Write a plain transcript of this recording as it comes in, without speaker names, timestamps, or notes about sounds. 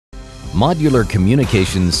Modular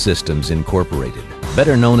Communications Systems Incorporated,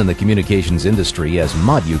 better known in the communications industry as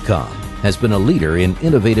ModUcom, has been a leader in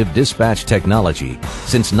innovative dispatch technology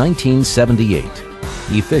since 1978.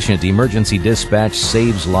 Efficient emergency dispatch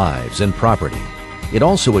saves lives and property. It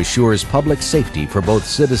also assures public safety for both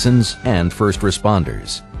citizens and first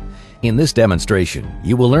responders. In this demonstration,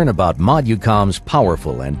 you will learn about ModUcom's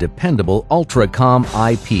powerful and dependable Ultra-Com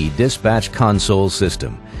IP dispatch console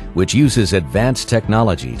system, which uses advanced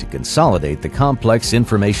technology to consolidate the complex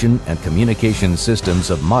information and communication systems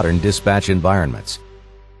of modern dispatch environments.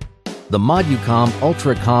 The ModUcom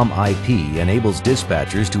Ultra-Com IP enables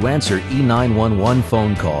dispatchers to answer E911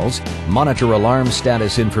 phone calls, monitor alarm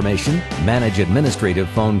status information, manage administrative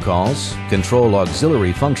phone calls, control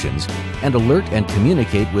auxiliary functions, and alert and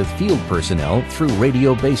communicate with field personnel through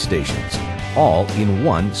radio base stations, all in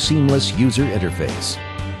one seamless user interface.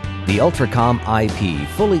 The Ultra-Com IP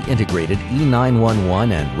fully integrated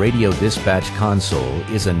E911 and radio dispatch console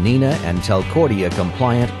is a NINA and Telcordia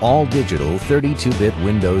compliant all-digital 32-bit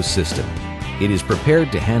Windows system. It is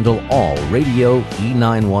prepared to handle all radio,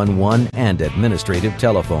 E911 and administrative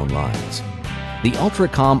telephone lines. The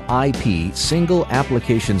Ultra-Com IP single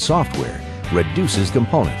application software reduces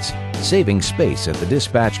components, saving space at the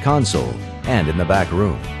dispatch console and in the back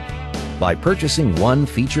room. By purchasing one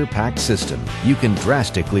feature-packed system, you can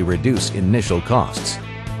drastically reduce initial costs.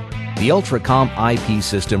 The Ultra-Com IP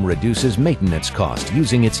system reduces maintenance cost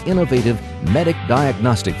using its innovative Medic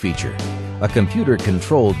Diagnostic feature, a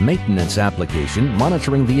computer-controlled maintenance application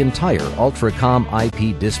monitoring the entire Ultra-Com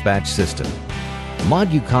IP dispatch system.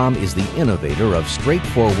 ModUcom is the innovator of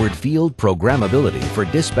straightforward field programmability for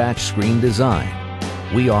dispatch screen design.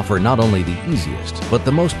 We offer not only the easiest, but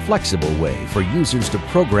the most flexible way for users to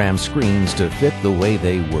program screens to fit the way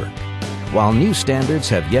they work. While new standards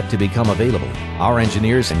have yet to become available, our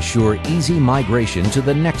engineers ensure easy migration to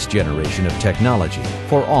the next generation of technology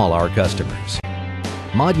for all our customers.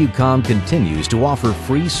 ModUcom continues to offer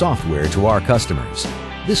free software to our customers.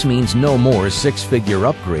 This means no more six-figure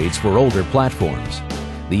upgrades for older platforms.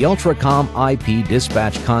 The Ultra-Com IP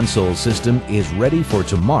dispatch console system is ready for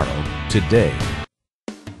tomorrow, today.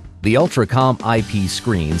 The Ultra-Com IP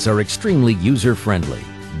screens are extremely user-friendly.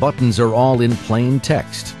 Buttons are all in plain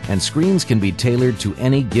text, and screens can be tailored to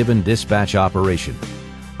any given dispatch operation.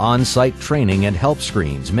 On-site training and help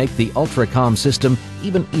screens make the Ultra-Com system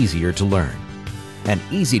even easier to learn. An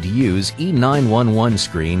easy-to-use E911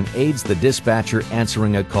 screen aids the dispatcher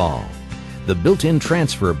answering a call. The built-in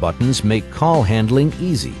transfer buttons make call handling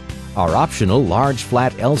easy. Our optional large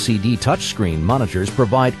flat LCD touchscreen monitors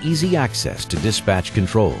provide easy access to dispatch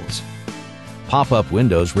controls. Pop-up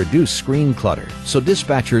windows reduce screen clutter, so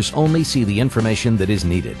dispatchers only see the information that is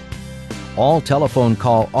needed. All telephone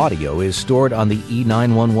call audio is stored on the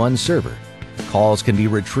E911 server. Calls can be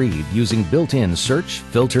retrieved using built-in search,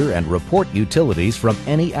 filter, and report utilities from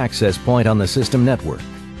any access point on the system network.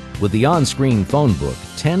 With the on-screen phone book,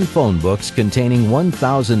 10 phone books containing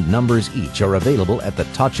 1,000 numbers each are available at the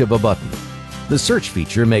touch of a button. The search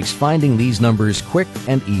feature makes finding these numbers quick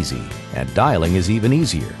and easy, and dialing is even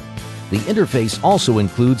easier. The interface also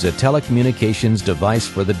includes a telecommunications device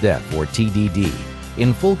for the deaf, or TDD,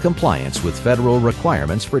 in full compliance with federal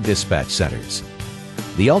requirements for dispatch centers.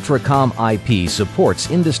 The Ultra-Com IP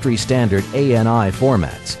supports industry-standard ANI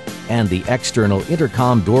formats, and the external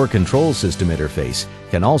intercom door control system interface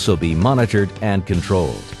can also be monitored and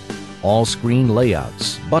controlled. All screen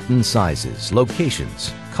layouts, button sizes,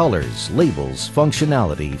 locations, colors, labels,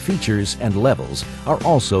 functionality, features, and levels are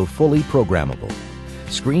also fully programmable.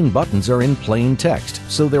 Screen buttons are in plain text,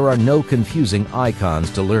 so there are no confusing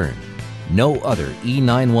icons to learn. No other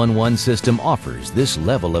E911 system offers this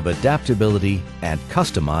level of adaptability and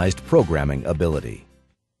customized programming ability.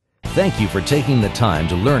 Thank you for taking the time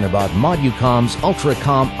to learn about ModUcom's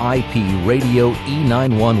Ultra-Com IP Radio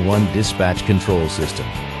E911 dispatch control system.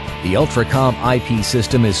 The Ultra-Com IP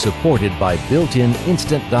system is supported by built-in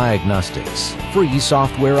instant diagnostics, free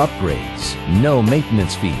software upgrades, no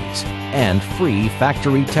maintenance fees, and free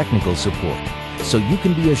factory technical support, so you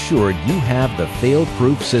can be assured you have the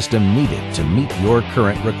fail-proof system needed to meet your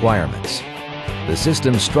current requirements. The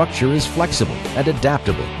system's structure is flexible and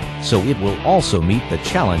adaptable, so it will also meet the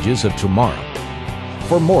challenges of tomorrow.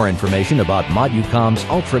 For more information about ModUcom's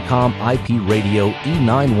Ultra-Com IP Radio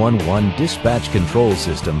E911 dispatch control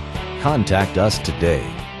system, contact us today.